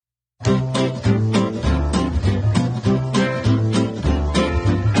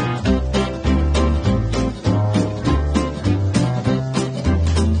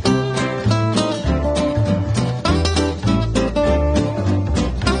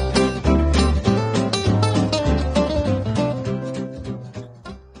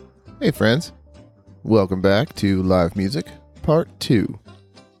Hey friends, welcome back to Live Music Part 2.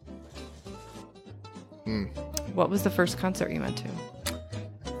 What was the first concert you went to?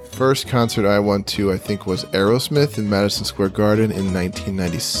 First concert I went to, I think, was Aerosmith in Madison Square Garden in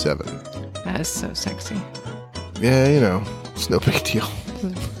 1997. That is so sexy. Yeah, you know, it's no big deal.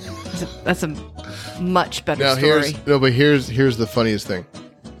 That's a much better Now story. here's the funniest thing.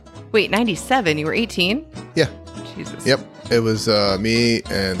 Wait, 97? You were 18? Yeah. Jesus. Yep. It was me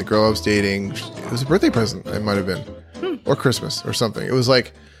and the girl I was dating. It was a birthday present, it might have been. Or Christmas or something. It was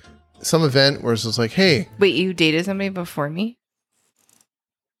like some event where it was like, hey. Wait, you dated somebody before me?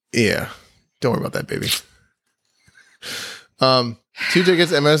 Yeah. Don't worry about that, baby. 2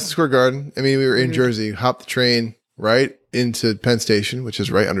 tickets at Madison Square Garden. I mean, we were in Jersey, hopped the train right into Penn Station, which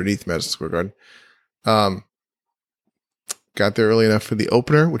is right underneath Madison Square Garden. Got there early enough for the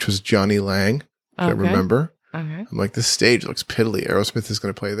opener, which was Johnny Lang. I remember. Okay. I'm like, this stage looks piddly. Aerosmith is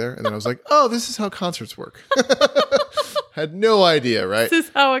going to play there. And then I was like, oh, this is how concerts work. Had no idea, right? This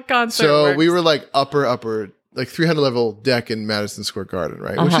is how a concert So works. we were like upper, like 300 level deck in Madison Square Garden,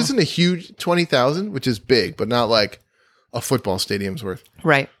 right? Which isn't a huge 20,000, which is big, but not like a football stadium's worth.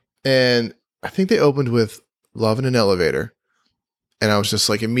 Right. And I think they opened with Love in an Elevator. And I was just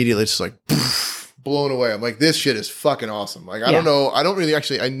like, immediately just like, blown away. I'm like, this shit is fucking awesome. Like, I don't know. I don't really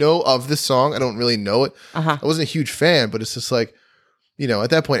I know of this song. I don't really know it. I wasn't a huge fan, but it's just like, you know,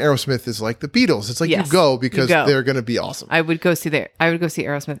 at that point, Aerosmith is like the Beatles. It's like you go because they're going to be awesome. I would go see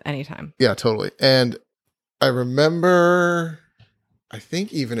Aerosmith anytime. Yeah, totally. And I remember, I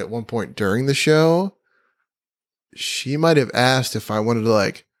think even at one point during the show, she might have asked if I wanted to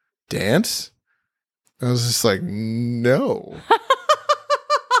like dance. I was just like, no.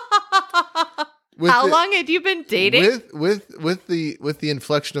 How long had you been dating? With the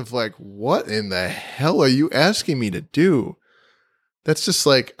inflection of like, what in the hell are you asking me to do? That's just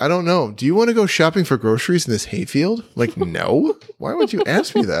like, I don't know. Do you want to go shopping for groceries in this hayfield? Like, no. Why would you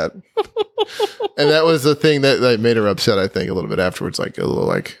ask me that? And that was the thing that made her upset, I think, a little bit afterwards. Like, a little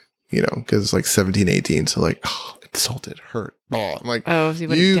like, you know, because it's like 17, 18. So like, oh, insulted, hurt. Oh, I'm like,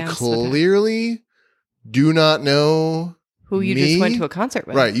 you clearly do not know who you just went to a concert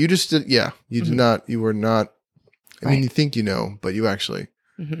with. Right. You just did. Yeah. You did not. You were not. I mean, you think you know, but you actually.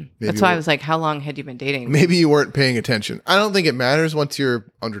 That's why I was like, how long had you been dating? Maybe you weren't paying attention. I don't think it matters once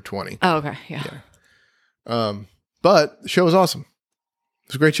you're under 20. Oh, okay. Yeah. But the show was awesome. It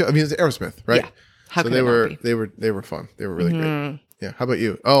was a great show. I mean, it's Aerosmith, right? Yeah. How so could they it were not be? they were fun. They were really great. Yeah. How about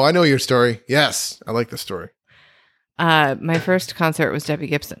you? Oh, I know your story. Yes. I like the story. My first concert was Debbie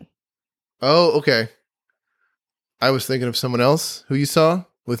Gibson. Oh, okay. I was thinking of someone else who you saw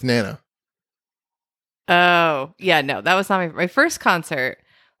with Nana. Oh, yeah, no, that was not my first concert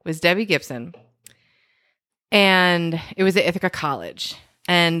was Debbie Gibson. And it was at Ithaca College.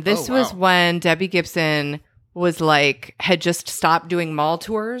 And this was when Debbie Gibson was like, had just stopped doing mall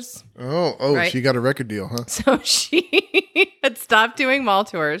tours. Oh, right? She got a record deal, huh? So she had stopped doing mall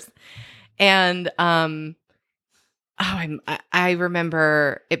tours. And I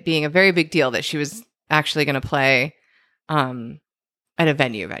remember it being a very big deal that she was actually going to play at a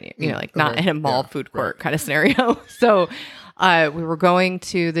venue, you know, like not in a mall food court kind of scenario. So we were going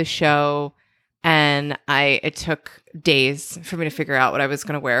to the show and it took days for me to figure out what I was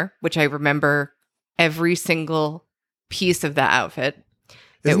going to wear, which I remember every single piece of that outfit.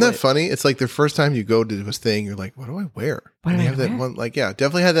 Isn't that funny? It's like the first time you go to this thing, you're like, what do I wear? What do I have wear? That one, like, yeah,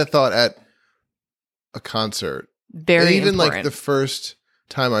 definitely had that thought at a concert. Very and even important. like the first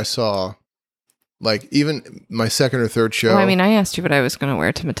time I saw, like even my second or third show. Well, I mean, I asked you what I was going to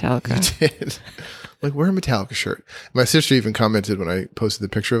wear to Metallica. You did. Like, wear a Metallica shirt. My sister even commented when I posted the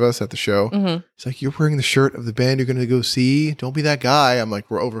picture of us at the show. It's like, you're wearing the shirt of the band you're going to go see. Don't be that guy. I'm like,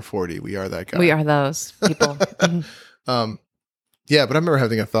 we're over 40. We are that guy. We are those people. Yeah, but I remember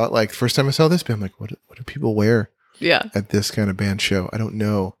having a thought, like, first time I saw this band, I'm like, what do people wear at this kind of band show? I don't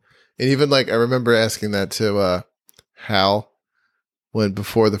know. And even, like, I remember asking that to Hal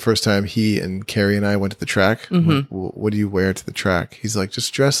before the first time he and Carrie and I went to the track. Like, what do you wear to the track? He's like,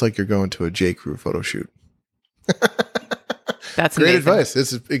 just dress like you're going to a J. Crew photo shoot. That's great amazing. advice.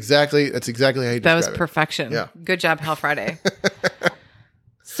 That's exactly how you describe it. That was perfection. Yeah. Good job, Hal Friday.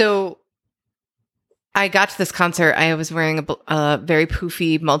 So I got to this concert. I was wearing a very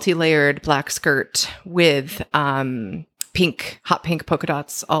poofy, multi-layered black skirt with hot pink polka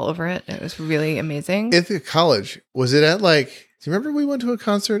dots all over it. It was really amazing. Ithaca College, was it at like, do you remember we went to a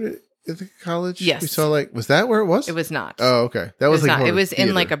concert at Ithaca College? Yes. We saw like, was that where it was? It was not. Oh, okay. That was like not. more It of a was in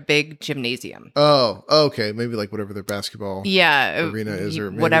theater. like a big gymnasium. Oh, okay. Maybe like whatever their basketball arena is, or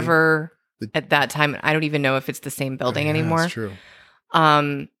maybe whatever at that time. I don't even know if it's the same building anymore. That's true.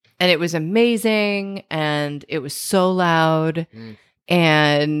 And it was amazing, and it was so loud.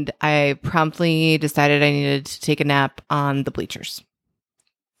 And I promptly decided I needed to take a nap on the bleachers.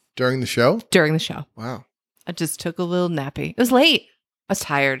 During the show? During the show. Wow. I just took a little nappy. It was late. I was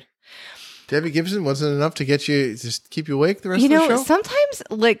tired. Debbie Gibson wasn't enough to get you, just keep you awake the rest of the show? Sometimes,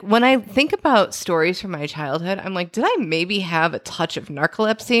 like, when I think about stories from my childhood, I'm like, did I maybe have a touch of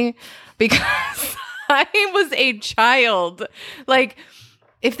narcolepsy? Because I was a child. Like,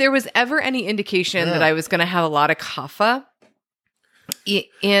 if there was ever any indication that I was going to have a lot of kapha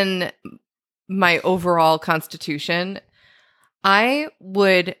in my overall constitution, I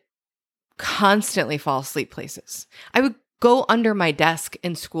would constantly fall asleep places. I would go under my desk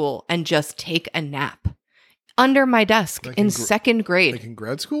in school and just take a nap under my desk like in second grade. Like in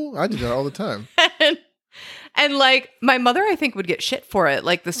grad school? I did that all the time. and like my mother, I think, would get shit for it.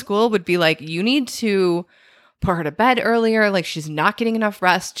 Like the school would be like, you need to put her to bed earlier. Like she's not getting enough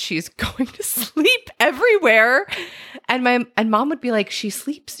rest. She's going to sleep everywhere. And mom would be like, she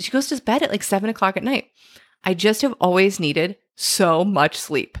sleeps. She goes to bed at like 7 o'clock at night. I just have always needed so much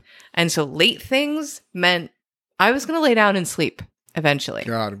sleep. And so late things meant I was going to lay down and sleep eventually.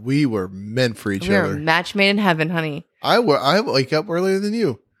 God, we were meant for each we other. We were a match made in heaven, honey. I wake up earlier than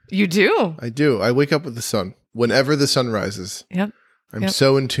you. You do? I do. I wake up with the sun. Whenever the sun rises. Yep. I'm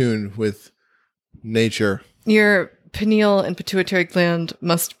so in tune with nature. Your pineal and pituitary gland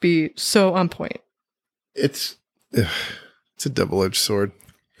must be so on point. It's a double-edged sword.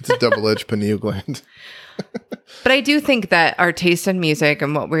 It's a double-edged pineal gland. But I do think that our taste in music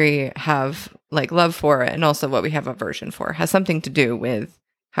and what we have like love for it and also what we have aversion for has something to do with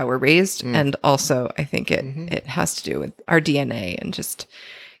how we're raised. And also I think it has to do with our DNA and just,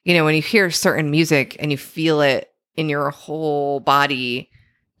 you know, when you hear certain music and you feel it in your whole body,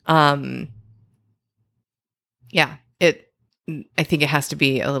 I think it has to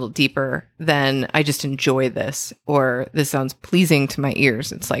be a little deeper than I just enjoy this or this sounds pleasing to my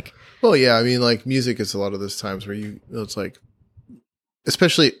ears. It's like, well, yeah, I mean, like music is a lot of those times where it's like,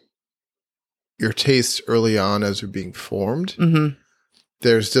 especially your tastes early on as they're being formed,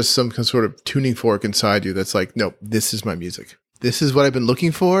 there's just some sort of tuning fork inside you that's like, no, this is my music. This is what I've been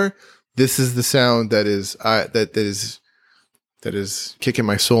looking for. This is the sound that is kicking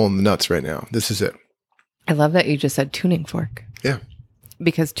my soul in the nuts right now. This is it. I love that you just said tuning fork. Yeah.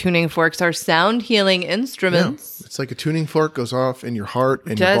 Because tuning forks are sound healing instruments. Yeah. It's like a tuning fork goes off in your heart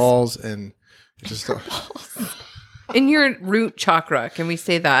and your balls and it just in your root chakra. Can we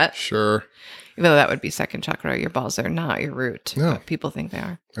say that? Sure. Even though that would be second chakra. Your balls are not your root. No. But people think they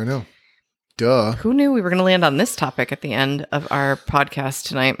are. I know. Duh. Who knew we were going to land on this topic at the end of our podcast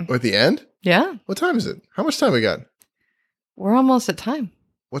tonight? Or at the end? Yeah. What time is it? How much time we got? We're almost at time.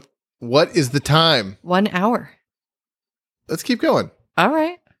 What is the time? 1 hour. Let's keep going. All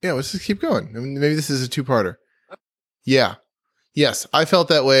right. Yeah, let's just keep going. I mean, maybe this is a two-parter. Yeah. Yes, I felt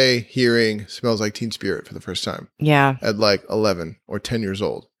that way hearing Smells Like Teen Spirit for the first time. Yeah. At like 11 or 10 years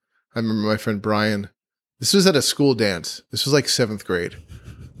old. I remember my friend Brian. This was at a school dance. This was like 7th grade.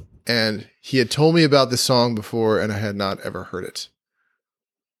 And he had told me about this song before and I had not ever heard it.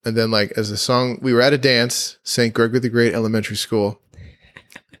 And then like as the song, we were at a dance, St. Gregory the Great Elementary School.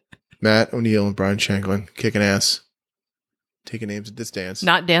 Matt O'Neill and Brian Shanklin kicking ass, taking names at this dance.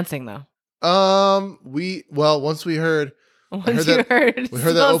 Not dancing though. Once we heard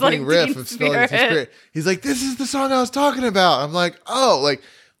that opening riff of Smelling Like Teen Spirit. He's like, this is the song I was talking about. I'm like, oh, like,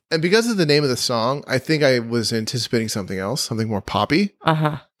 and because of the name of the song, I think I was anticipating something else, something more poppy,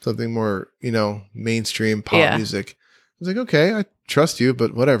 something more, mainstream pop music. I was like, okay, I trust you,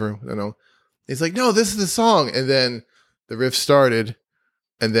 but whatever, He's like, no, this is the song, and then the riff started.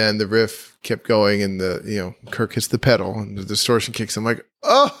 And then the riff kept going and Kirk hits the pedal and the distortion kicks. I'm like,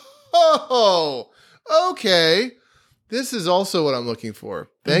 oh, okay. This is also what I'm looking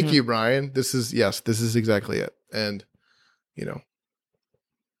for. Thank you, Brian. This is exactly it. And,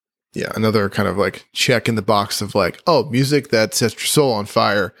 another kind of like check in the box of like, oh, music that sets your soul on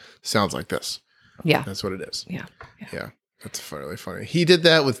fire sounds like this. Yeah. That's what it is. Yeah. That's really funny. He did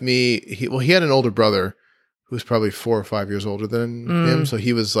that with me. He had an older brother who was probably 4 or 5 years older than him. So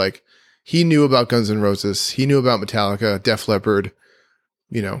he was like, he knew about Guns N' Roses. He knew about Metallica, Def Leppard,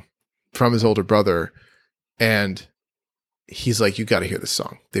 from his older brother. And he's like, you got to hear this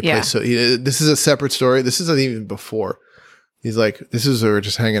song. They play this is a separate story. This isn't even before. He's like, we're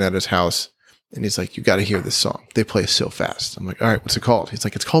just hanging at his house. And he's like, you got to hear this song. They play so fast. I'm like, all right, what's it called? He's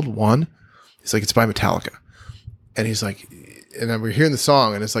like, it's called One. He's like, it's by Metallica. And he's like, and then we're hearing the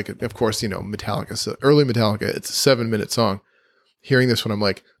song, and it's like, of course, Metallica. So early Metallica, it's a 7-minute song. Hearing this when I'm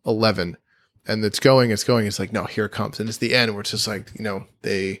like 11, and it's going. It's like, no, here it comes, and it's the end where it's just like,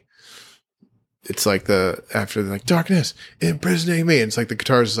 they it's like after like darkness imprisoning me, and it's like the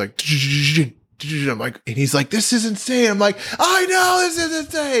guitar is like I'm like, and he's like, this is insane. I'm like, I know this is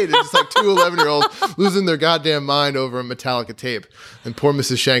insane. It's just like two 11-year-olds losing their goddamn mind over a Metallica tape. And poor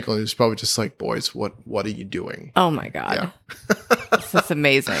Mrs. Shanklin is probably just like, boys, what are you doing? Oh my God. Yeah. This is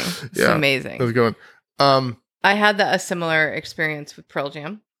amazing. It's amazing. How's it going? I had a similar experience with Pearl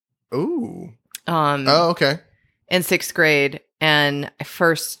Jam. Ooh. Oh, okay. In 6th grade. And I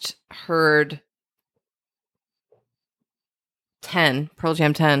first heard Pearl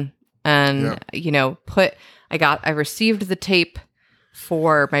Jam 10. And, I received the tape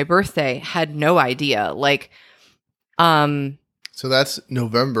for my birthday, had no idea. So that's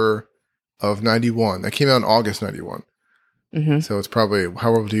November of 91. That came out in August 91. Mm-hmm. So it's probably,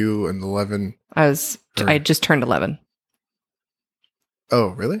 how old are you? 11? I just turned 11. Oh,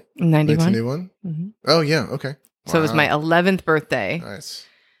 really? 91. 1991? Mm-hmm. Oh, yeah. Okay. So it was my 11th birthday. Nice.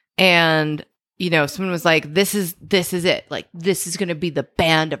 And, someone was like, this is it. Like, this is going to be the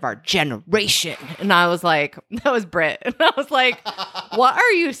band of our generation. And I was like, that was Brit. And I was like, what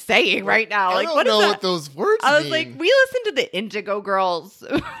are you saying right now? Like, I don't know what those words mean. I was like, we listened to the Indigo Girls.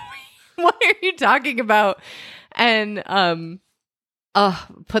 What are you talking about? And,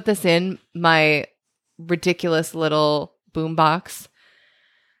 put this in my ridiculous little boombox.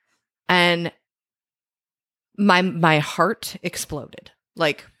 And my heart exploded.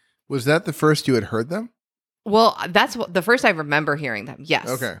 Like, was that the first you had heard them? Well, that's the first I remember hearing them. Yes.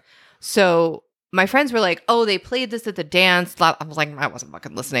 Okay. So my friends were like, "Oh, they played this at the dance." I was like, I wasn't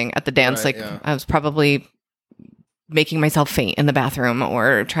fucking listening at the dance. Right, I was probably making myself faint in the bathroom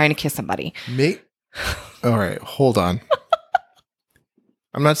or trying to kiss somebody. Mate. All right, hold on.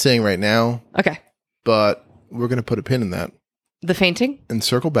 I'm not saying right now. Okay. But we're going to put a pin in that. The fainting? And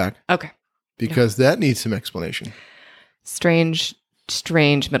circle back. Okay. Because that needs some explanation. Strange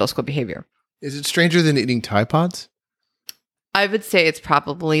middle school behavior. Is it stranger than eating Tide Pods? I would say it's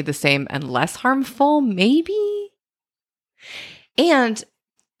probably the same and less harmful, maybe. And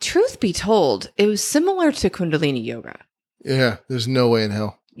truth be told, it was similar to Kundalini yoga. Yeah, there's no way in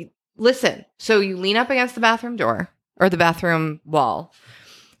hell. Listen, so you lean up against the bathroom door or the bathroom wall.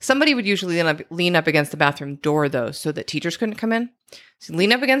 Somebody would usually lean up against the bathroom door, though, so that teachers couldn't come in. So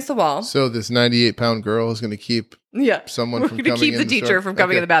lean up against the wall. So this 98-pound girl is going to keep someone from coming in. Keep the teacher from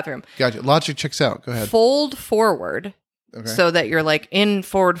coming in the bathroom. Gotcha. Logic checks out. Go ahead. Fold forward so that you're like in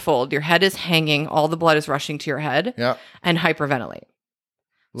forward fold. Your head is hanging. All the blood is rushing to your head. Yeah. And hyperventilate.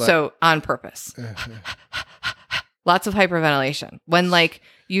 So on purpose. Lots of hyperventilation. When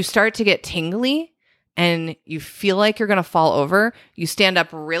you start to get tingly and you feel like you're going to fall over, you stand up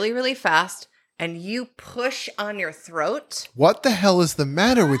really, really fast and you push on your throat. What the hell is the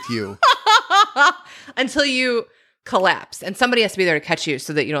matter with you? Until you collapse. And somebody has to be there to catch you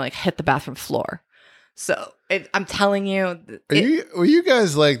so that you don't hit the bathroom floor. So I'm telling you. Were you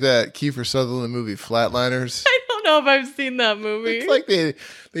guys like that Kiefer Sutherland movie Flatliners? I don't know if I've seen that movie. It's like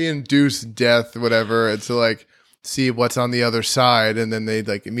they induce death or whatever. And so see what's on the other side, and then they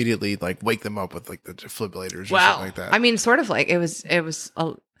immediately wake them up with the defibrillators or something like that. I mean, sort of it was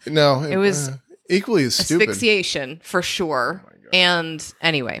equally as stupid. Asphyxiation for sure. Oh, and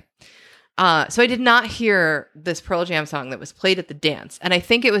anyway, so I did not hear this Pearl Jam song that was played at the dance, and I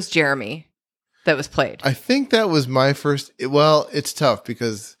think it was Jeremy that was played. I think that was my first. Well, it's tough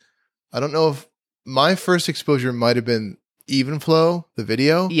because I don't know if my first exposure might have been Even Flow, the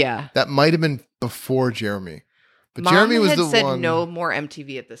video. Yeah, that might have been before Jeremy. But Mom Jeremy was had the said one. No more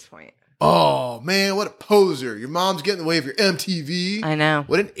MTV at this point. Oh man, what a poser! Your mom's getting in the way of your MTV. I know.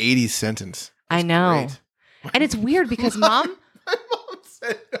 What an 80s sentence. That's I know. Great. And it's weird because my mom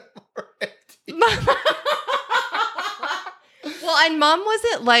said no more MTV. Well, and Mom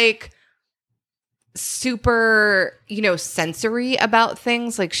wasn't super, sensory about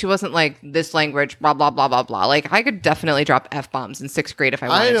things. She wasn't this language, blah, blah, blah, blah, blah. I could definitely drop F-bombs in 6th grade if I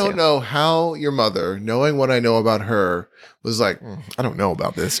wanted to. I don't know how your mother, knowing what I know about her, was I don't know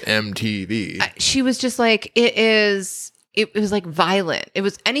about this MTV. She was just it was violent. It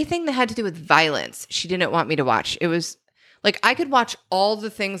was anything that had to do with violence. She didn't want me to watch. It was I could watch all the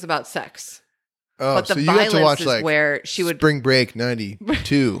things about sex. Oh, but the so you violence have to watch is where she would. Spring Break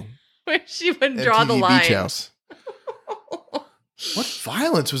 92. Where she would draw MTV the line. Beach House. What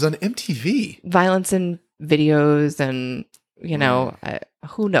violence was on MTV? Violence in videos and,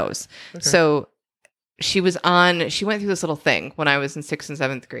 who knows? Okay. So she went through this little thing when I was in 6th and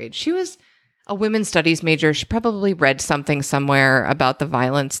 7th grade. She was a women's studies major. She probably read something somewhere about the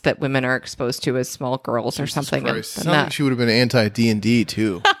violence that women are exposed to as small girls or something. Sounds like she would have been anti-D&D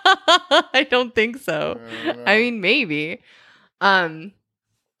too. I don't think so. I mean, maybe.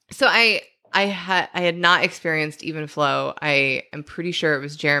 So I I had not experienced Even Flow. I am pretty sure it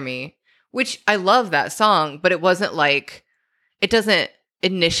was Jeremy, which I love that song, but it wasn't like, it doesn't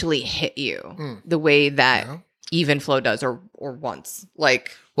initially hit you the way that Even Flow does or once.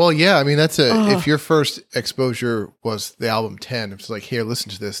 Like, well, yeah, I mean, that's if your first exposure was the album 10, it's like, here,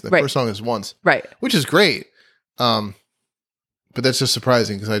 listen to this. The first song is Once. Right. Which is great. But that's just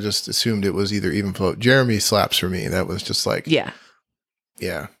surprising because I just assumed it was either Even Flow. Jeremy slaps for me. That was just like, yeah,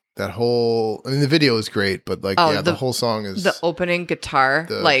 that whole. I mean, the video is great, but like, the whole song is the opening guitar.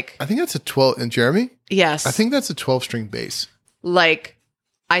 Like, I think that's a 12. And Jeremy, yes, I think that's a 12-string bass. Like,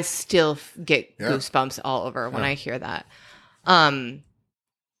 I still get goosebumps all over when I hear that.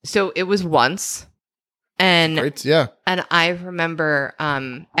 So it was Once. And great, and I remember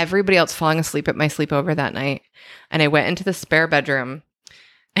everybody else falling asleep at my sleepover that night. And I went into the spare bedroom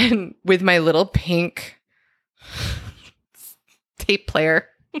and with my little pink tape player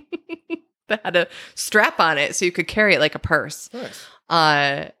that had a strap on it so you could carry it like a purse.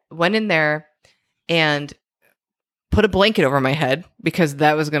 Nice. Went in there and put a blanket over my head because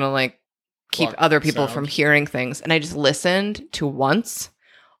that was going to like keep other people from hearing things. And I just listened to Once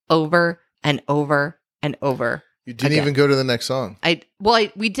over and over and over. You didn't even go to the next song.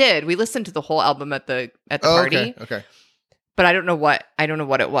 We did. We listened to the whole album at the party. Okay. But I don't know what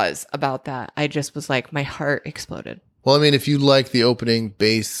it was about that. I just was like, my heart exploded. Well, I mean, if you like the opening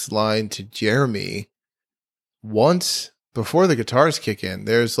bass line to Jeremy, once before the guitars kick in,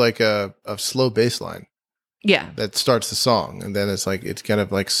 there's like a slow bass line. Yeah. That starts the song, and then it's kind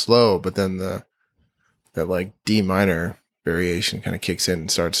of like slow, but then that like D minor variation kind of kicks in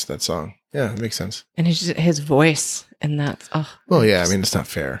and starts that song. Yeah, it makes sense. And his voice, and that's well, yeah. I mean, it's not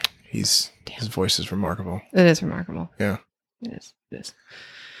fair. His voice is remarkable. It is remarkable. Yeah, it is.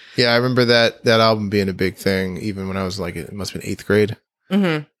 Yeah, I remember that album being a big thing, even when I was like, it must have been 8th grade.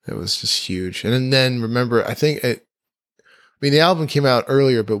 Mm-hmm. It was just huge. And then remember, I mean, the album came out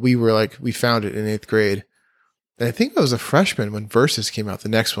earlier, but we found it in 8th grade. And I think I was a freshman when Versus came out, the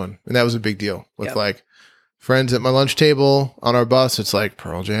next one, and that was a big deal with like friends at my lunch table on our bus. It's like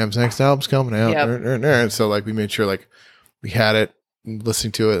Pearl Jam's next album's coming out. And so like we made sure like we had it and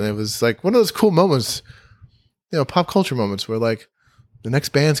listening to it. And it was like one of those cool moments, pop culture moments where like the next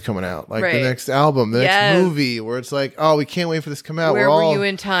band's coming out, like the next album, the next movie, where it's like, oh, we can't wait for this to come out. Where were you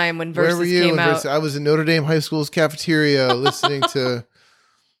in time when Versus came out? I was in Notre Dame High School's cafeteria listening to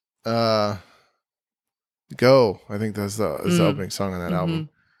Go. I think that's the opening song on that album.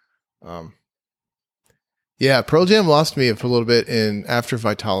 Yeah, Pearl Jam lost me for a little bit after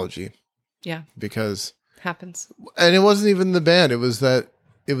Vitology. Yeah. Because happens. And it wasn't even the band. It was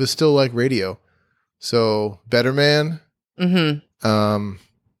still like radio. So Better Man. Mm-hmm.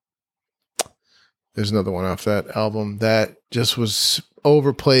 There's another one off that album that just was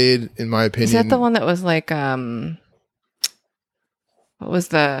overplayed, in my opinion. Is that the one that was like what was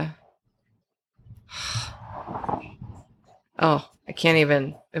the oh, I can't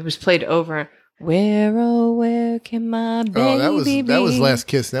even, it was played over. Where, oh, where can my baby be? That was Last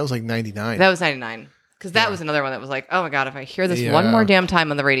Kiss. That was like 99. That was 99. Because that was another one that was like, oh my God, if I hear this one more damn time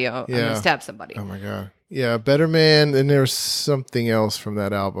on the radio, I'm going to stab somebody. Oh my God. Yeah, Better Man. And there was something else from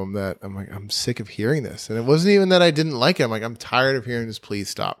that album that I'm like, I'm sick of hearing this. And it wasn't even that I didn't like it. I'm like, I'm tired of hearing this. Please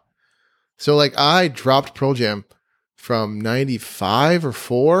stop. So like I dropped Pearl Jam from 95 or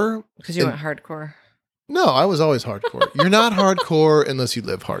 4. Because you went hardcore. No, I was always hardcore. You're not hardcore unless you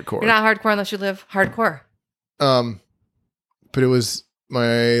live hardcore. You're not hardcore unless you live hardcore. But it was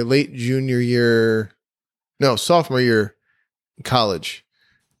my late sophomore year in college.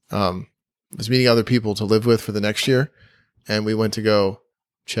 I was meeting other people to live with for the next year. And we went to go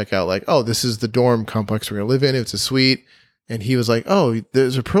check out like, oh, this is the dorm complex we're going to live in. It's a suite. And he was like, oh,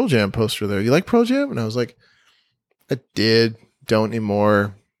 there's a Pearl Jam poster there. You like Pearl Jam? And I was like, I did. Don't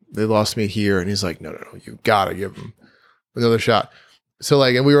anymore. They lost me here. And he's like, no, you gotta give them another shot. So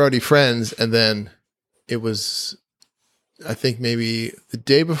like, and we were already friends. And then it was, I think maybe the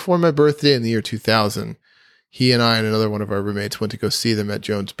day before my birthday in the year 2000, he and I and another one of our roommates went to go see them at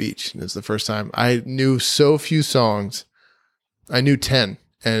Jones Beach. And it's the first time I knew so few songs. I knew 10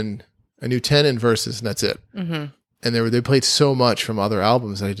 and Versus, and that's it. Mm-hmm. And they played so much from other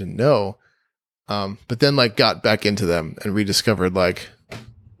albums that I didn't know. But then like got back into them and rediscovered like,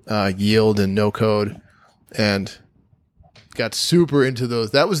 Yield and No Code, and got super into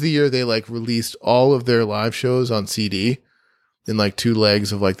those. That was the year they like released all of their live shows on CD in like 2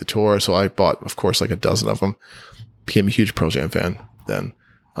 legs of like the tour. So I bought, of course, like a dozen of them. Became a huge Pearl Jam fan then.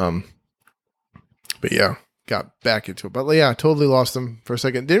 But yeah, got back into it. But yeah, totally lost them for a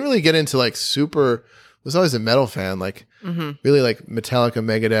second. Didn't really get into like super was always a metal fan, like really like Metallica,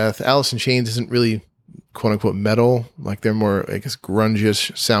 Megadeth. Alice in Chains isn't really quote unquote metal. Like they're more, I guess,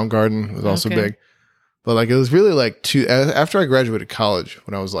 grunge-ish. Soundgarden was also big. But like it was really like after I graduated college,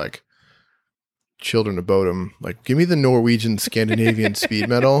 when I was like Children of Bodom, like give me the Norwegian Scandinavian speed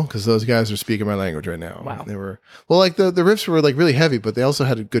metal, because those guys are speaking my language right now. Wow. They were like the riffs were like really heavy, but they also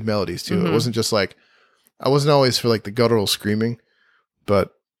had good melodies too. It wasn't just like, I wasn't always for like the guttural screaming,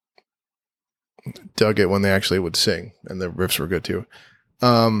 but dug it when they actually would sing, and the riffs were good too.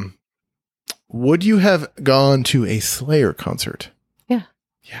 Would you have gone to a Slayer concert? Yeah.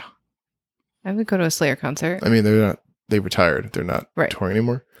 Yeah. I would go to a Slayer concert. I mean, they retired. They're not touring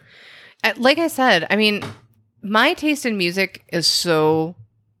anymore. Like I said, I mean, my taste in music is so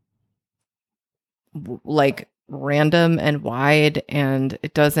like random and wide, and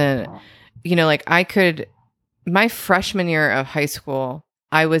it doesn't, like my freshman year of high school,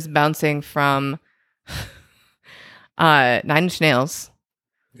 I was bouncing from 9 Inch Nails.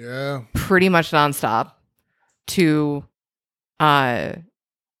 Yeah. Pretty much nonstop to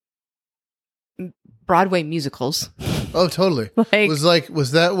Broadway musicals. Oh, totally.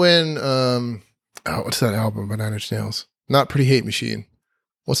 Was that when what's that album by 9 Inch Nails? Not Pretty Hate Machine.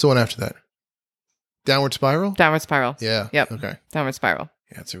 What's the one after that? Downward Spiral? Downward Spiral. Yeah. Yep. Okay. Downward Spiral.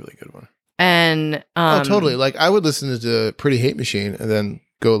 Yeah, it's a really good one. And oh, totally. Like I would listen to Pretty Hate Machine and then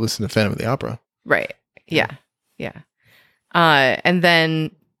go listen to Phantom of the Opera. Right. Yeah. Yeah. And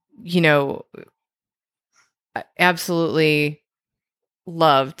then, I absolutely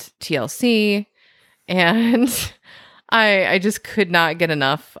loved TLC, and I just could not get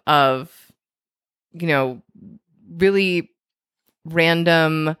enough of, really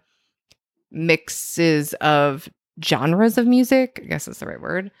random mixes of genres of music. I guess that's the right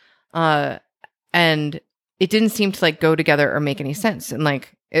word. And it didn't seem to like go together or make any sense. And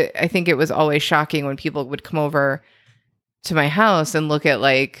like, I think it was always shocking when people would come over to my house and look at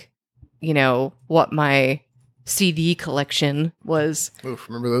like, what my CD collection was. Oof,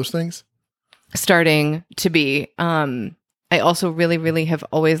 remember those things? Starting to be. I also really, really have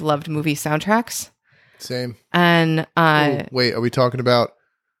always loved movie soundtracks. Same. And wait, are we talking about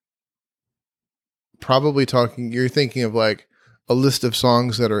you're thinking of like a list of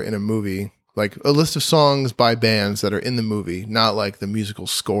songs that are in a movie, like a list of songs by bands that are in the movie, not like the musical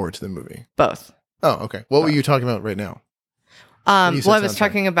score to the movie? Both. Oh, okay. What were you talking about right now? I was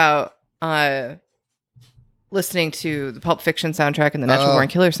talking about listening to the Pulp Fiction soundtrack and the Natural Born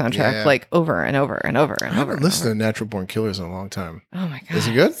Killers soundtrack like over and over and over and I over. haven't listened to Natural Born Killers in a long time. Oh my God. Is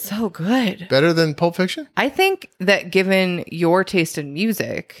it good? So good. Better than Pulp Fiction? I think that given your taste in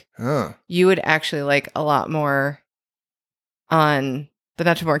music, you would actually like a lot more on the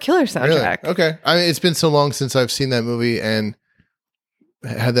Natural Born Killers soundtrack. Really? Okay. I mean, it's been so long since I've seen that movie and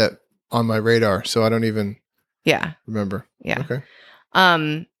had that on my radar, so I don't even remember. Yeah. Okay.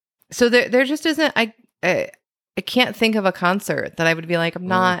 So there just isn't, I can't think of a concert that I would be like,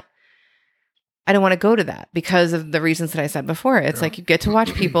 I don't want to go to that because of the reasons that I said before. It's like you get to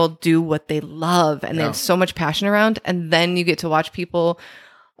watch people do what they love and they have so much passion around. And then you get to watch people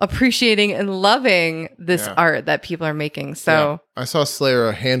appreciating and loving this art that people are making. So I saw Slayer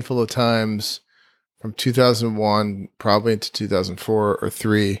a handful of times from 2001, probably into 2004 or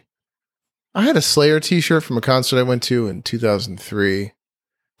 3. I had a Slayer t-shirt from a concert I went to in 2003.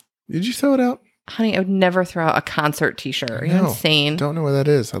 Did you throw it out? Honey, I would never throw out a concert t-shirt. Are you insane? Don't know where that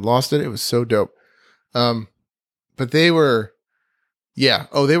is. I lost it. It was so dope. But they were,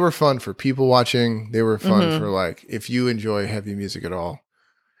 they were fun for people watching. They were fun for like, if you enjoy heavy music at all.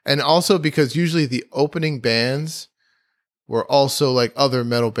 And also because usually the opening bands were also like other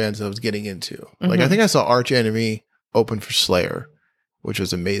metal bands that I was getting into. Like I think I saw Arch Enemy open for Slayer, which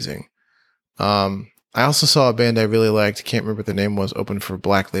was amazing. I also saw a band I really liked. Can't remember what the name was. Open for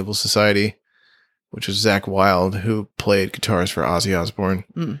Black Label Society, which was Zach Wilde, who played guitars for Ozzy Osbourne.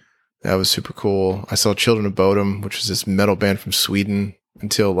 That was super cool. I saw Children of Bodom, which was this metal band from Sweden,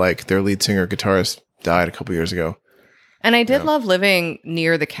 until like their lead singer guitarist died a couple years ago. And I did love living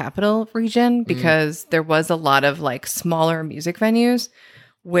near the capital region because there was a lot of like smaller music venues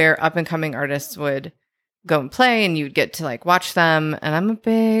where up and coming artists would go and play and you'd get to like watch them. And I'm a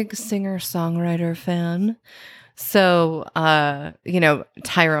big singer-songwriter fan. So,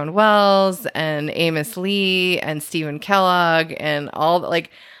 Tyrone Wells and Amos Lee and Stephen Kellogg and all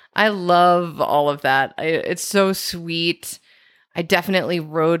like, I love all of that. It's so sweet. I definitely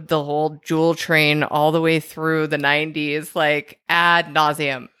rode the whole Jewel train all the way through the 90s, like ad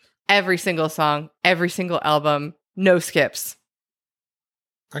nauseum. Every single song, every single album, no skips.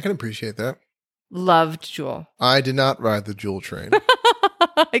 I can appreciate that. Loved Jewel. I did not ride the Jewel train.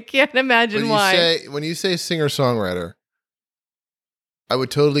 I can't imagine why. When you say singer-songwriter, I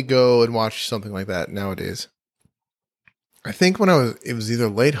would totally go and watch something like that nowadays. I think when it was either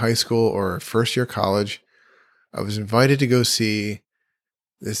late high school or first year college, I was invited to go see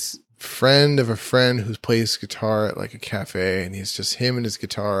this friend of a friend who plays guitar at like a cafe, and he's just him and his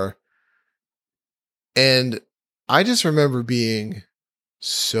guitar. And I just remember being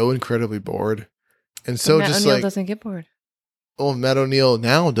so incredibly bored. And so Matt just O'Neill like, doesn't get bored. oh, Matt O'Neill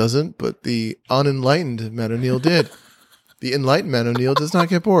now doesn't, but the unenlightened Matt O'Neill did. The enlightened Matt O'Neill does not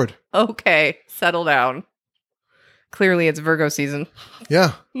get bored. Okay, settle down. Clearly, it's Virgo season.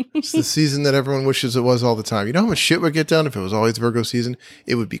 Yeah. It's the season that everyone wishes it was all the time. You know how much shit would get done if it was always Virgo season?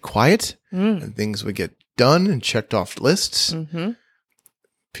 It would be quiet and things would get done and checked off lists. Mm-hmm.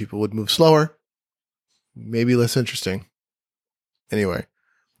 People would move slower, maybe less interesting. Anyway,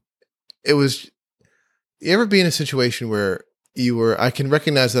 you ever be in a situation where I can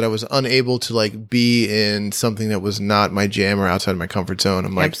recognize that I was unable to like be in something that was not my jam or outside my comfort zone.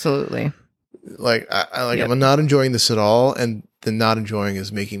 I'm like, absolutely. Like I'm not enjoying this at all, and the not enjoying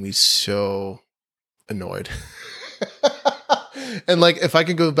is making me so annoyed. And like, if I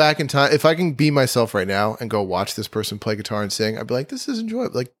can go back in time, if I can be myself right now and go watch this person play guitar and sing, I'd be like, this is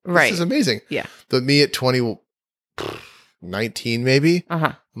enjoyable. Like, this is amazing. Yeah. But me at 19, maybe,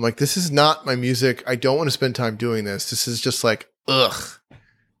 I'm like, this is not my music. I don't want to spend time doing this. This is just like, ugh.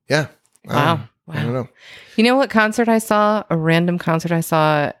 Yeah. Wow. I don't know. You know what concert I saw? A random concert I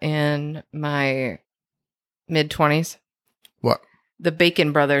saw in my mid-20s? What? The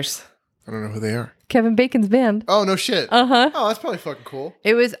Bacon Brothers. I don't know who they are. Kevin Bacon's band. Oh, no shit. Uh-huh. Oh, that's probably fucking cool.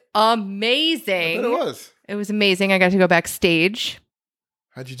 It was amazing. I bet it was. It was amazing. I got to go backstage.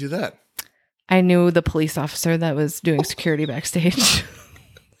 How'd you do that? I knew the police officer that was doing security backstage.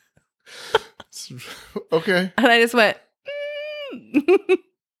 Okay. And I just went,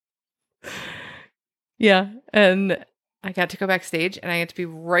 yeah. And I got to go backstage and I got to be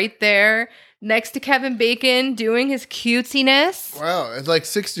right there next to Kevin Bacon doing his cutesiness. Wow. It's like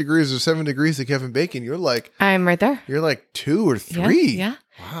 6 degrees or 7 degrees to Kevin Bacon. You're like, I'm right there. You're like 2 or 3. Yeah.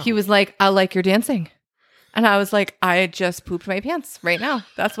 Wow. He was like, I like your dancing. And I was like, I just pooped my pants right now.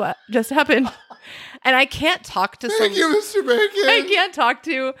 That's what just happened. And I can't talk to Thank you, Mr. Bacon. I can't talk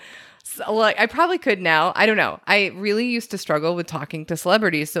to, like, I probably could now. I don't know. I really used to struggle with talking to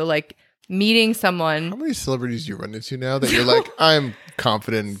celebrities. So like meeting someone. How many celebrities do you run into now that you're like, I'm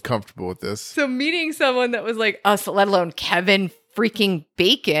confident and comfortable with this? So meeting someone that was like us, let alone Kevin freaking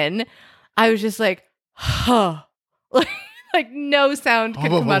Bacon, I was just like, huh. Like no sound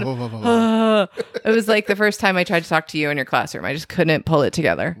could come out of it was like the first time I tried to talk to you in your classroom. I just couldn't pull it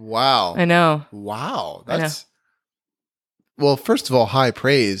together. Wow. I know. Wow. That's, well, first of all, high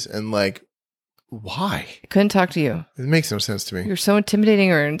praise. And like, why? I couldn't talk to you. It makes no sense to me. You're so intimidating,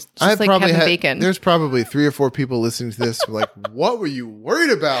 or just like Kevin Bacon. There's probably 3 or 4 people listening to this who are like, what were you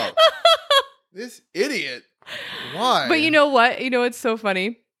worried about? This idiot. Why? But you know what? You know what's so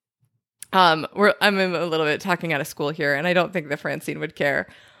funny? I'm a little bit talking out of school here, and I don't think that Francine would care.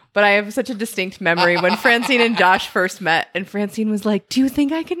 But I have such a distinct memory when Francine and Josh first met, and Francine was like, "Do you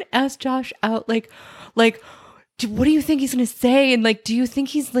think I can ask Josh out? Like, what do you think he's gonna say? And like, do you think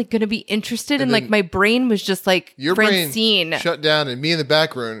he's like gonna be interested?" And like, my brain was just like, your Francine brain shut down, and me in the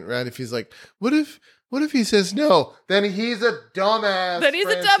background, right? If he's like, what if he says no? Then he's a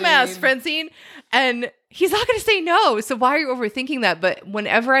dumbass. Francine. And he's not going to say no. So why are you overthinking that? But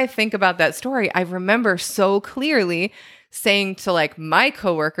whenever I think about that story, I remember so clearly saying to like my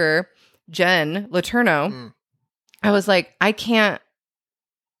coworker, Jen Letourneau, I was like, I can't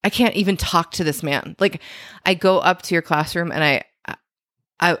even talk to this man. Like, I go up to your classroom and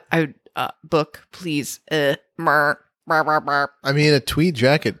I book, please. I mean, a tweed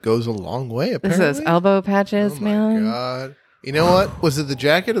jacket goes a long way, apparently. This is elbow patches, man. Oh my God. You know what? Was it the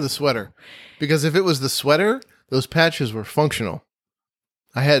jacket or the sweater? Because if it was the sweater, those patches were functional.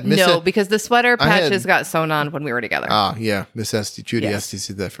 I had because the sweater patches got sewn on when we were together. Ah, yeah. Miss Esty, Judy Esty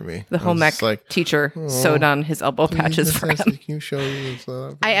did that for me. The home ec teacher sewed on his elbow patches for him. Can you show me this?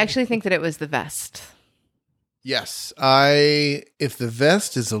 I actually think that it was the vest. Yes. If the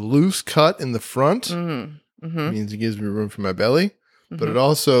vest is a loose cut in the front, it means it gives me room for my belly, but it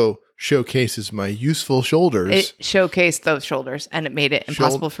also showcases my useful shoulders. It showcased those shoulders, and it made it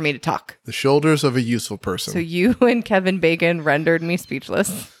impossible for me to talk. The shoulders of a useful person. So you and Kevin Bacon rendered me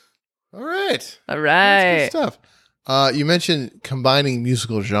speechless. All right. That's good stuff. You mentioned combining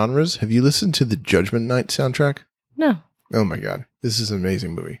musical genres. Have you listened to the Judgment Night soundtrack? No. Oh my God. This is an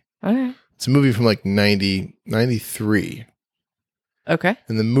amazing movie. All right. It's a movie from like 93. Okay.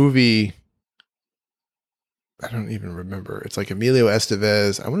 And the movie, I don't even remember. It's like Emilio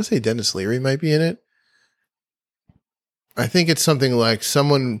Estevez. I want to say Dennis Leary might be in it. I think it's something like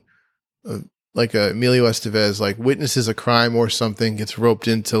someone like Emilio Estevez like witnesses a crime or something, gets roped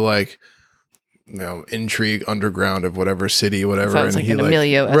into like, you know, intrigue underground of whatever city, whatever. Sounds like an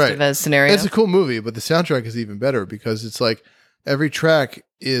Emilio Estevez scenario. It's a cool movie, but the soundtrack is even better because it's like every track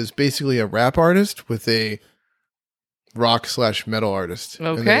is basically a rap artist with a rock/metal artist.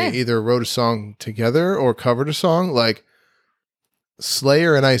 Okay. And they either wrote a song together or covered a song. Like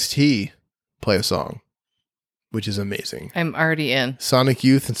Slayer and Ice-T play a song, which is amazing. I'm already in. Sonic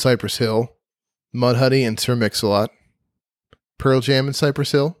Youth and Cypress Hill, Mudhoney and Sir Mix-a-Lot, Pearl Jam and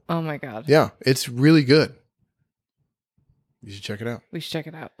Cypress Hill. Oh my God. Yeah, it's really good. You should check it out. We should check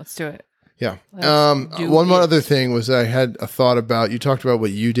it out. Let's do it. Yeah. Let's do one more it. other thing was I had a thought about, you talked about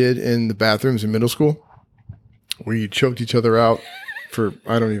what you did in the bathrooms in middle school, where you choked each other out for,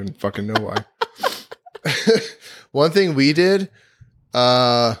 I don't even fucking know why. One thing we did,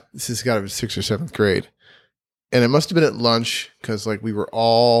 this has got to be 6th or 7th grade, and it must have been at lunch because like we were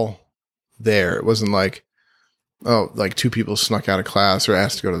all there. It wasn't like, oh, like 2 people snuck out of class or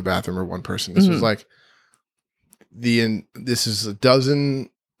asked to go to the bathroom or 1 person. This was like this is a dozen,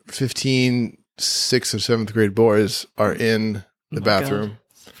 15, 6th or 7th grade boys are in the bathroom.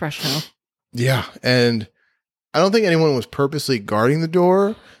 God. Fresh now. Yeah. And I don't think anyone was purposely guarding the door.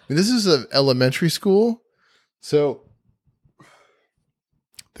 I mean, this is an elementary school. So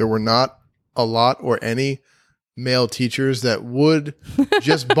there were not a lot or any male teachers that would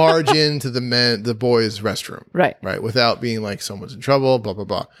just barge into the boys' restroom. Right. Right. Without being like someone's in trouble, blah, blah,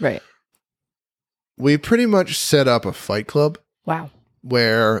 blah. Right. We pretty much set up a fight club. Wow.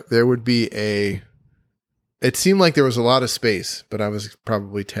 Where there would be it seemed like there was a lot of space, but I was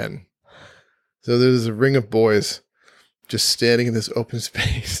probably 10. So there's a ring of boys just standing in this open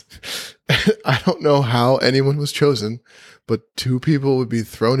space. I don't know how anyone was chosen, but 2 people would be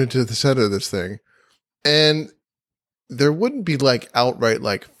thrown into the center of this thing. And there wouldn't be like outright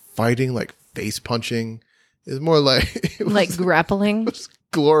like fighting, like face punching. It's more like like grappling. It was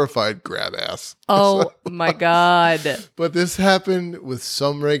glorified grab ass. Oh my God. But this happened with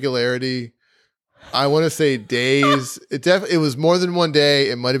some regularity. I want to say days. It was more than 1 day.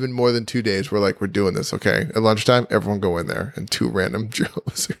 It might have been more than 2 days. We're doing this. Okay. At lunchtime, everyone go in there, and 2 random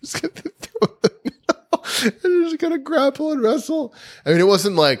Joes get the and they're just gonna grapple and wrestle. I mean, it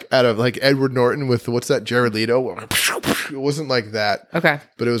wasn't like out of like Edward Norton with what's that, Jared Leto. It wasn't like that. Okay.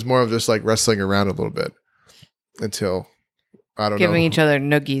 But it was more of just like wrestling around a little bit until I don't know. Giving each other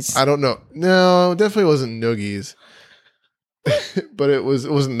noogies. I don't know. No, definitely wasn't noogies. But it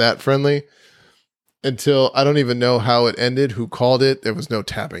wasn't that friendly until I don't even know how it ended, who called it. There was no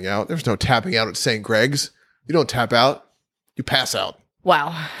tapping out. There was no tapping out at St. Greg's. You don't tap out. You pass out.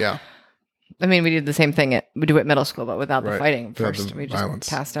 Wow. Yeah. I mean, we did the same thing we do at middle school, but without the Right. fighting Without first. the We just violence.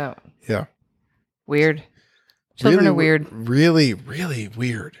 passed out. Yeah. Weird. Children are weird. Really, really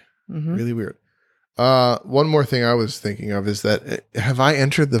weird. Mm-hmm. Really weird. One more thing I was thinking of is that have I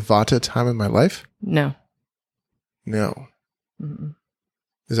entered the Vata time in my life? No. No. Mm-mm.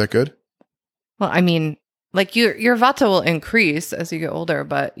 Is that good? Well, I mean, like your Vata will increase as you get older,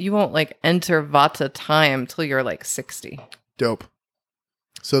 but you won't like enter Vata time till you're like 60. Dope.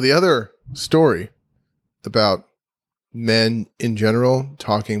 So the other story about men in general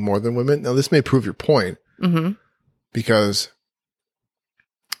talking more than women. Now this may prove your point Mm-hmm. because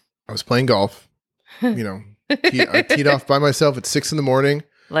I was playing golf. You know, I teed off by myself at 6 a.m.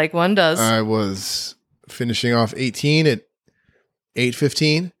 Like one does. I was finishing off 18 at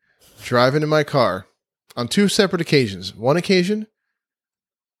 8:15, driving in my car on 2 separate occasions. One occasion,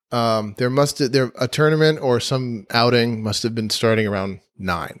 a tournament or some outing must have been starting around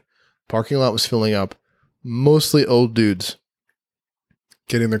 9. Parking lot was filling up, mostly old dudes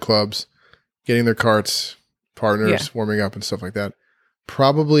getting their clubs, getting their carts, partners, warming up and stuff like that.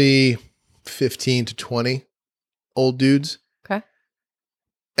 Probably 15 to 20 old dudes. Okay.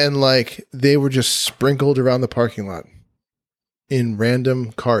 And like they were just sprinkled around the parking lot in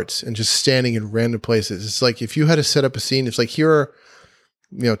random carts and just standing in random places. It's like if you had to set up a scene, it's like here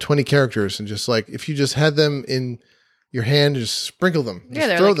are 20 characters, and just like if you just had them in your hand, just sprinkle them. Just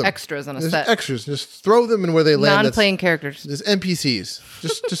they're throw like them. extras on a There's set. extras. Just throw them in where they land. Non-playing characters. There's NPCs.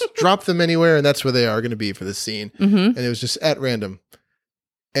 Just drop them anywhere, and that's where they are going to be for the scene. Mm-hmm. And it was just at random.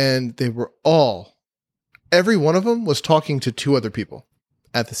 And they were every one of them was talking to 2 other people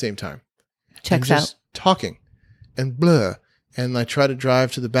at the same time. Checks and out. just talking and blah. And I try to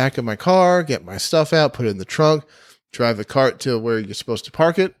drive to the back of my car, get my stuff out, put it in the trunk, drive the cart to where you're supposed to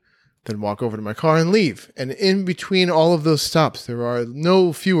park it, then walk over to my car and leave. And in between all of those stops, there are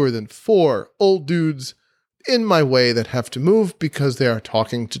no fewer than 4 old dudes in my way that have to move because they are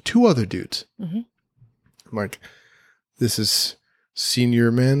talking to two other dudes. Mm-hmm. I'm like, this is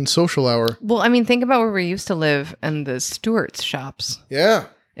senior man social hour. Well, I mean, think about where we used to live and the Stewart's shops. Yeah.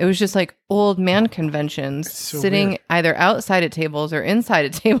 It was just like old man conventions, sitting weird. Either outside at tables or inside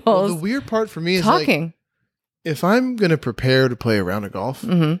at tables. Well, the weird part for me is talking. Like, if I'm going to prepare to play a round of golf,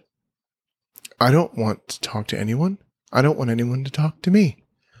 I don't want to talk to anyone. I don't want anyone to talk to me.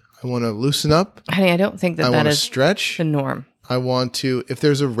 I want to loosen up. Honey, I don't think that that is stretch. The norm. I want to, if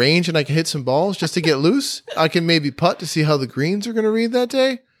there's a range and I can hit some balls just to get loose, I can maybe putt to see how the greens are going to read that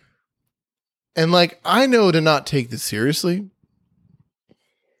day. And like, I know to not take this seriously,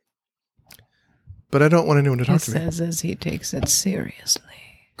 but I don't want anyone to talk to me. He says as he takes it seriously.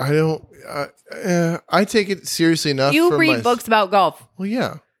 I don't, I take it seriously enough. You read books about golf. Well,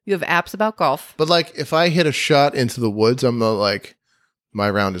 yeah. You have apps about golf. But like, if I hit a shot into the woods, I'm not like, my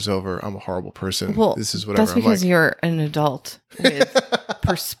round is over. I'm a horrible person. Well, this is whatever. That's because you're an adult with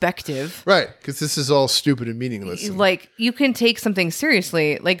perspective. Right. Because this is all stupid and meaningless. Like, you can take something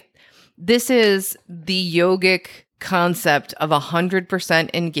seriously. Like, this is the yogic concept of 100%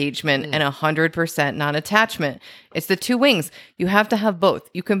 engagement and 100% non-attachment. It's the two wings. You have to have both.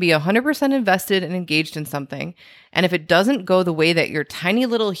 You can be 100% invested and engaged in something. And if it doesn't go the way that your tiny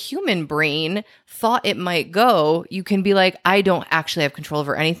little human brain thought it might go, you can be like, I don't actually have control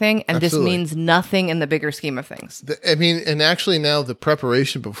over anything. And Absolutely. This means nothing in the bigger scheme of things. I mean, and actually now the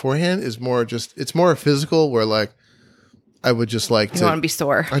preparation beforehand is more just, it's more physical where like, I would just like you want to be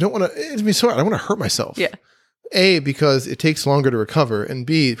sore. I don't want to be sore. I don't want to hurt myself. Yeah. A, because it takes longer to recover. And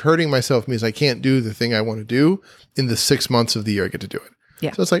B, hurting myself means I can't do the thing I want to do in the 6 months of the year I get to do it.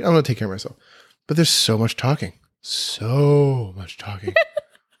 Yeah. So it's like, I'm going to take care of myself. But there's so much talking. So much talking.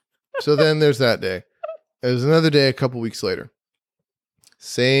 So then there's that day. There's another day a couple weeks later.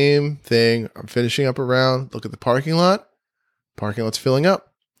 Same thing. I'm finishing up a round. Look at the parking lot. Parking lot's filling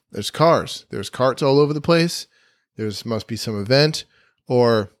up. There's cars. There's carts all over the place. There's must be some event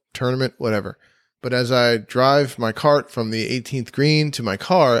or tournament, whatever. But as I drive my cart from the 18th green to my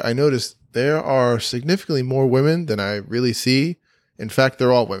car, I notice there are significantly more women than I really see. In fact,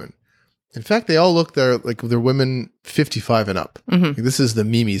 they're all women. In fact, they all look like they're women 55 and up. Mm-hmm. Like, this is the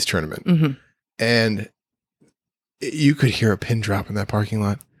Mimi's tournament. Mm-hmm. And you could hear a pin drop in that parking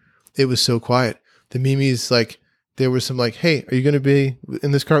lot. It was so quiet. The Mimi's, like, there was some like, hey, are you going to be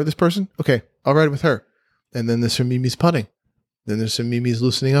in this car with this person? Okay, I'll ride with her. And then there's some Mimi's putting. Then there's some Mimi's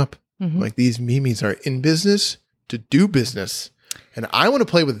loosening up. Mm-hmm. Like, these Mimi's are in business to do business. And I want to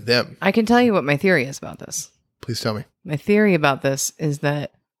play with them. I can tell you what my theory is about this. Please tell me. My theory about this is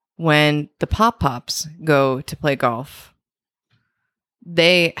that when the Pop-Pops go to play golf,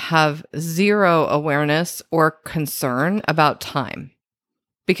 they have zero awareness or concern about time.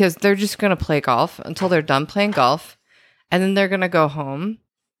 Because they're just going to play golf until they're done playing golf. And then they're going to go home.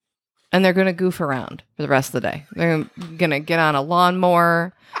 And they're going to goof around for the rest of the day. They're going to get on a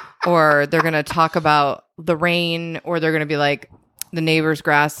lawnmower, or they're going to talk about the rain, or they're going to be like, the neighbor's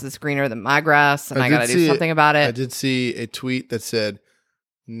grass is greener than my grass, and I got to do something about it. I did see a tweet that said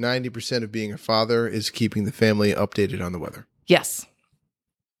 90% of being a father is keeping the family updated on the weather. Yes.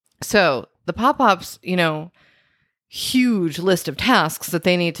 So the Pop-Pops, huge list of tasks that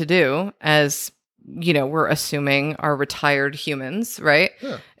they need to do as we're assuming are retired humans, right?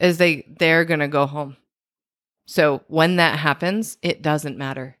 Yeah. Is they're going to go home. So when that happens, it doesn't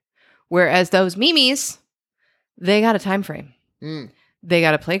matter. Whereas those Mimi's, they got a time frame. They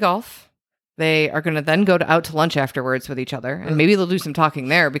got to play golf. They are going to then go out to lunch afterwards with each other. And maybe they'll do some talking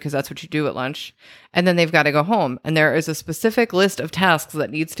there because that's what you do at lunch. And then they've got to go home. And there is a specific list of tasks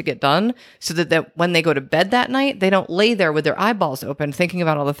that needs to get done so that when they go to bed that night, they don't lay there with their eyeballs open thinking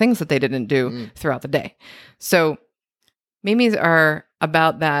about all the things that they didn't do throughout the day. So Mimi's are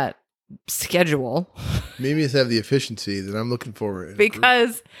about that schedule. Mimi's have the efficiency that I'm looking for.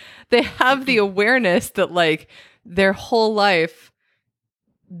 Because they have the awareness that like their whole life,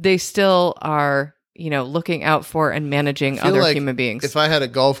 they still are, looking out for and managing other human beings. If I had a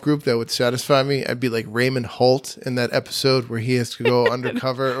golf group that would satisfy me, I'd be like Raymond Holt in that episode where he has to go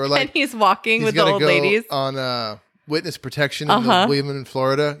undercover, or like and he's walking with the old ladies on witness protection in the women in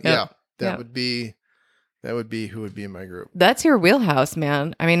Florida. Yep. Yeah, that would be who would be in my group. That's your wheelhouse,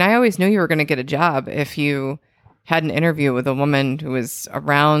 man. I mean, I always knew you were going to get a job if you had an interview with a woman who was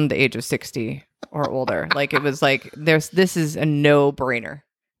around the age of 60 or older. Like, it was like, this is a no-brainer.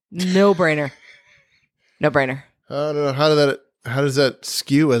 No-brainer. No-brainer. I don't know. How does that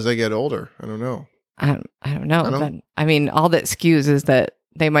skew as I get older? I don't know. I don't know. But, I mean, all that skews is that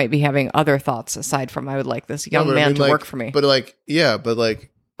they might be having other thoughts aside from, I would like this young man to work for me. But like, yeah, but like,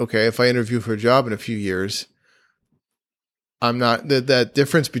 okay, if I interview for a job in a few years, I'm not that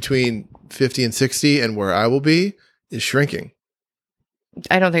difference between 50 and 60 and where I will be is shrinking.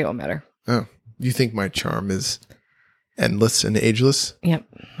 I don't think it will matter. Oh, you think my charm is endless and ageless? Yep,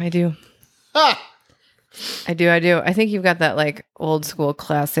 I do. Ah! I do. I think you've got that like old school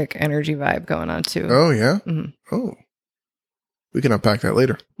classic energy vibe going on too. Oh yeah. Mhm. Oh, we can unpack that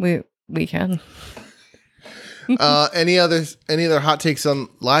later. We can. Any other hot takes on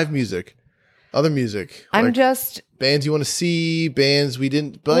live music, other music? I'm just bands you want to see, bands we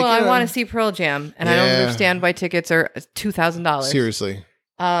didn't. But well, I want to see Pearl Jam, and I don't understand why tickets are $2,000. Seriously,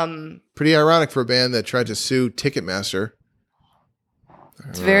 pretty ironic for a band that tried to sue Ticketmaster.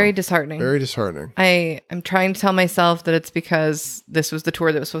 It's very disheartening. Very disheartening. I'm trying to tell myself that it's because this was the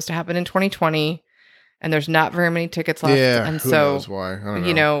tour that was supposed to happen in 2020, and there's not very many tickets left. Yeah, and who so knows why? I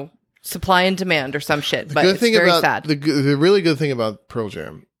don't know. Supply and demand or some shit. The but good it's thing very about sad. the really good thing about Pearl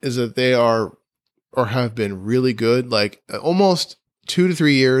Jam is that they are or have been really good. Like almost 2 to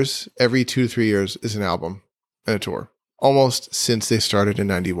 3 years, every 2 to 3 years is an album and a tour. Almost since they started in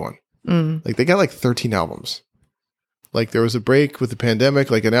 '91. Like they got like 13 albums. Like there was a break with the pandemic.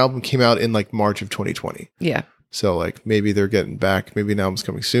 Like an album came out in like March of 2020. Yeah. So like maybe they're getting back. Maybe an album's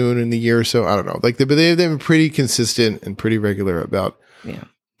coming soon in the year or so. I don't know. Like but they've been pretty consistent and pretty regular about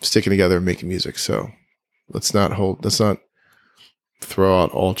sticking together and making music. So let's not throw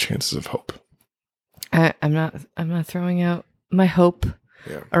out all chances of hope. I'm not throwing out my hope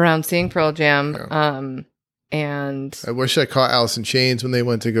around seeing Pearl Jam. Yeah. And I wish I caught Alice in Chains when they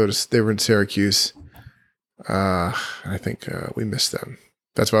were in Syracuse. I think we missed them.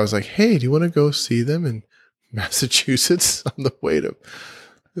 That's why I was like, hey, do you want to go see them in Massachusetts on the way to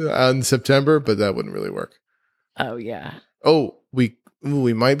in September? But that wouldn't really work. Oh yeah. Oh, we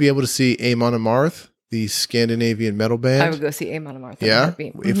might be able to see Amon Amarth, the Scandinavian metal band. I would go see Amon Amarth. Yeah.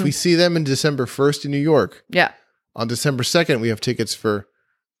 If we see them in December 1st in New York. Yeah. On December 2nd, we have tickets for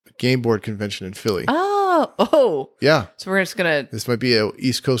a Game Board convention in Philly. Oh. Yeah. So we're just going to... This might be an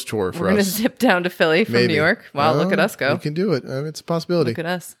East Coast tour for us. We're going to zip down to Philly from New York. Wow, look at us go. We can do it. It's a possibility. Look at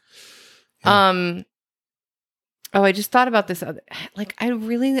us. Yeah. I just thought about this. Like, I would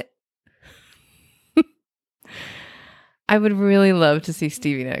really love to see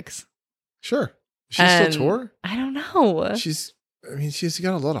Stevie Nicks. Sure. She's still tour? I don't know. She's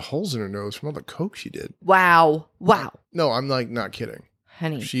got a lot of holes in her nose from all the coke she did. Wow. No, I'm like not kidding.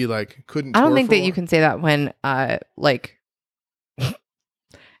 Honey. She like couldn't. I don't think that you can say that when like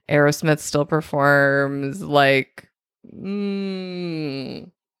Aerosmith still performs. Like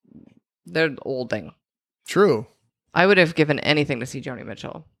they're olding. True. I would have given anything to see Joni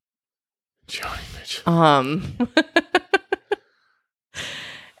Mitchell.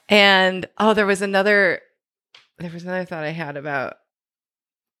 And there was another thought I had about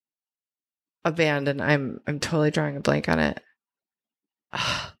a band, and I'm totally drawing a blank on it.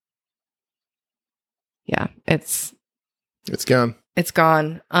 Yeah, it's gone. It's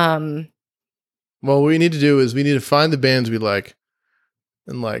gone. Well, what we need to do is we need to find the bands we like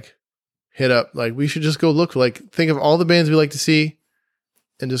and like hit up. Like we should just go look. Like think of all the bands we like to see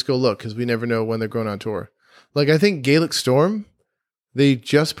and just go look because we never know when they're going on tour. Like I think Gaelic Storm, they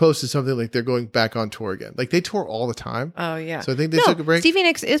just posted something like they're going back on tour again. Like they tour all the time. Oh yeah. So I think they took a break. Stevie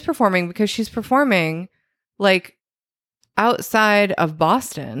Nicks is performing because she's performing like outside of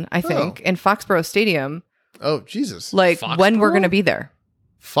Boston, I think, in Foxborough Stadium. Oh, Jesus. Like when we're going to be there.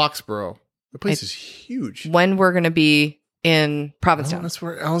 Foxborough. The place is huge. When we're going to be in Provincetown. That's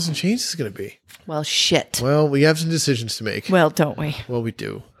where Alice in Chains is going to be. Well, shit. Well, we have some decisions to make. Well, don't we? Well, we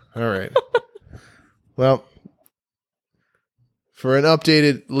do. All right. Well, for an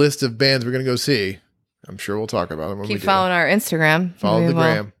updated list of bands we're going to go see, I'm sure we'll talk about them when we do. Keep following our Instagram. Follow the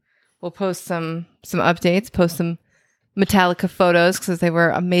gram. We'll post some updates, post some Metallica photos because they were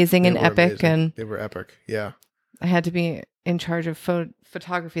amazing and epic. And they were epic. Yeah. I had to be in charge of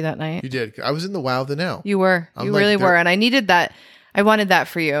photography that night. You did. I was in the Wow the Now. You were. You really were. And I needed that. I wanted that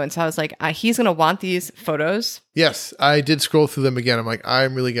for you. And so I was like, he's going to want these photos. Yes. I did scroll through them again. I'm like,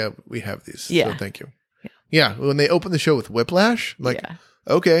 I'm really glad we have these. Yeah. So thank you. Yeah. When they opened the show with Whiplash, I'm like,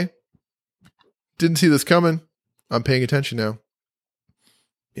 okay. Didn't see this coming. I'm paying attention now.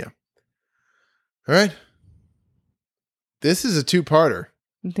 Yeah. All right. This is a two-parter.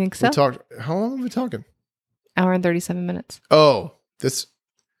 You think so? How long have we talking? Hour and 37 minutes. Oh, that's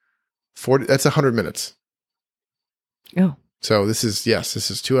 100 minutes. Oh. So this is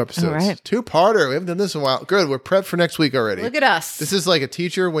 2 episodes. All right. Two-parter. We haven't done this in a while. Good. We're prepped for next week already. Look at us. This is like a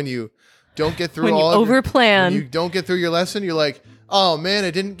teacher when you don't get through when you all overplan. When you don't get through your lesson, you're like, Oh man,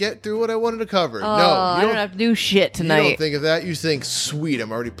 I didn't get through what I wanted to cover. Oh, No, I don't have to do shit you tonight. don't think of that. You think, sweet,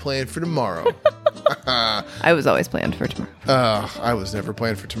 I'm already planning for tomorrow. I was always planned for tomorrow. I was never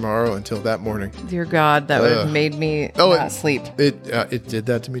planned for tomorrow until that morning. Dear God, that would have made me not sleep. It did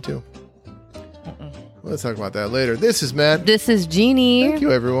that to me too. Let's talk about that later. This is Matt. This is Jeannie. Thank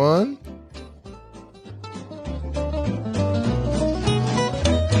you, everyone.